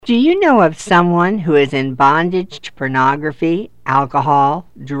Do you know of someone who is in bondage to pornography, alcohol,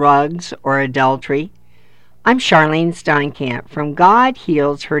 drugs, or adultery? I'm Charlene Steinkamp from God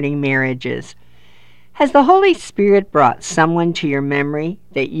Heals Hurting Marriages. Has the Holy Spirit brought someone to your memory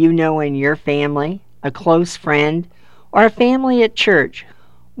that you know in your family, a close friend, or a family at church?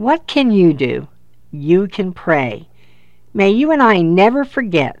 What can you do? You can pray. May you and I never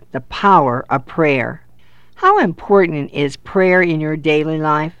forget the power of prayer. How important is prayer in your daily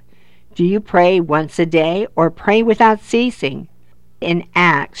life? Do you pray once a day or pray without ceasing? In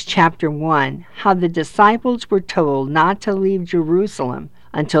Acts chapter 1, how the disciples were told not to leave Jerusalem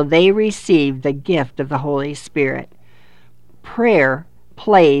until they received the gift of the Holy Spirit. Prayer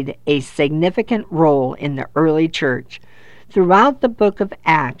played a significant role in the early church. Throughout the book of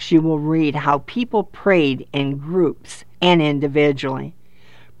Acts, you will read how people prayed in groups and individually.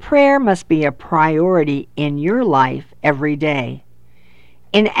 Prayer must be a priority in your life every day.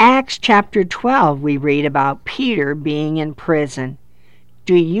 In Acts chapter 12, we read about Peter being in prison.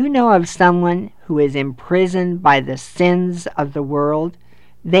 Do you know of someone who is imprisoned by the sins of the world?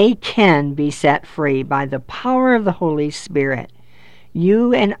 They can be set free by the power of the Holy Spirit.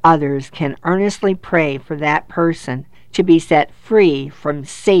 You and others can earnestly pray for that person to be set free from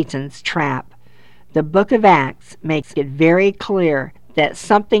Satan's trap. The book of Acts makes it very clear that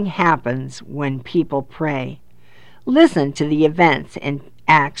something happens when people pray. Listen to the events in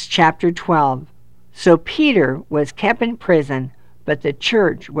Acts chapter 12. So Peter was kept in prison, but the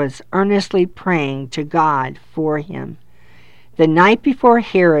church was earnestly praying to God for him. The night before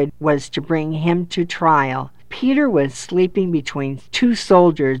Herod was to bring him to trial, Peter was sleeping between two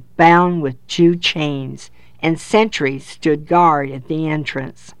soldiers bound with two chains, and sentries stood guard at the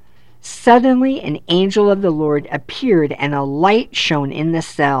entrance. Suddenly an angel of the Lord appeared, and a light shone in the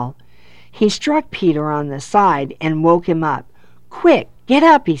cell. He struck Peter on the side and woke him up. "Quick, get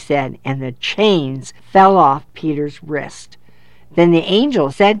up," he said, and the chains fell off Peter's wrist. Then the angel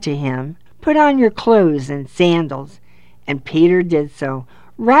said to him, "Put on your clothes and sandals." And Peter did so.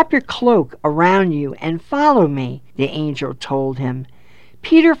 "Wrap your cloak around you and follow me," the angel told him.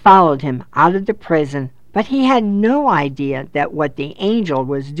 Peter followed him out of the prison, but he had no idea that what the angel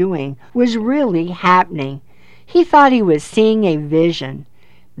was doing was really happening. He thought he was seeing a vision.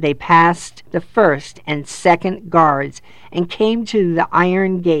 They passed the first and second guards and came to the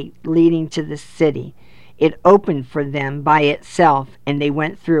iron gate leading to the city. It opened for them by itself, and they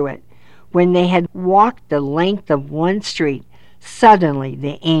went through it. When they had walked the length of one street, suddenly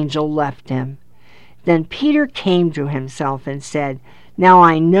the angel left him. Then Peter came to himself and said, "Now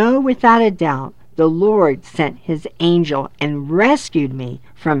I know without a doubt the Lord sent his angel and rescued me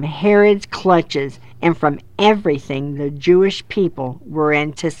from Herod's clutches and from everything the Jewish people were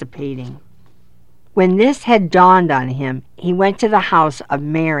anticipating." When this had dawned on him, he went to the house of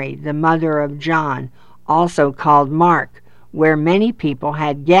Mary, the mother of John, also called Mark, where many people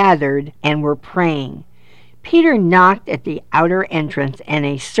had gathered and were praying. Peter knocked at the outer entrance, and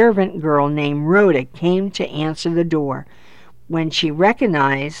a servant girl named Rhoda came to answer the door. When she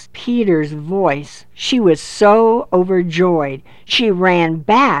recognized Peter's voice, she was so overjoyed she ran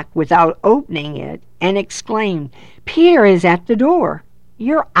back without opening it and exclaimed, "Peter is at the door."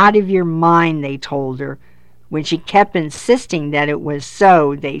 "You're out of your mind," they told her. When she kept insisting that it was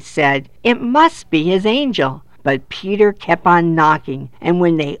so, they said, "It must be his angel." But Peter kept on knocking, and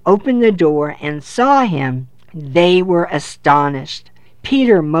when they opened the door and saw him, they were astonished.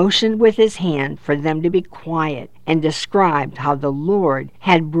 Peter motioned with his hand for them to be quiet and described how the Lord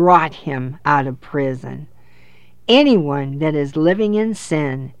had brought him out of prison. Anyone that is living in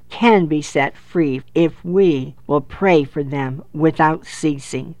sin can be set free if we will pray for them without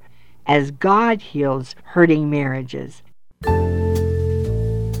ceasing, as God heals hurting marriages.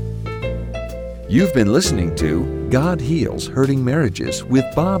 You've been listening to God Heals Hurting Marriages with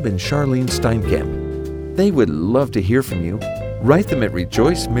Bob and Charlene Steinkamp. They would love to hear from you. Write them at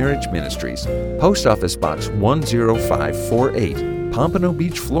Rejoice Marriage Ministries, Post Office Box 10548, Pompano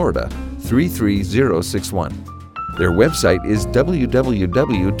Beach, Florida 33061. Their website is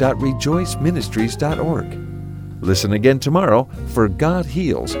www.rejoiceministries.org. Listen again tomorrow for God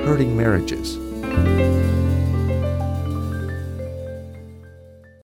Heals Hurting Marriages.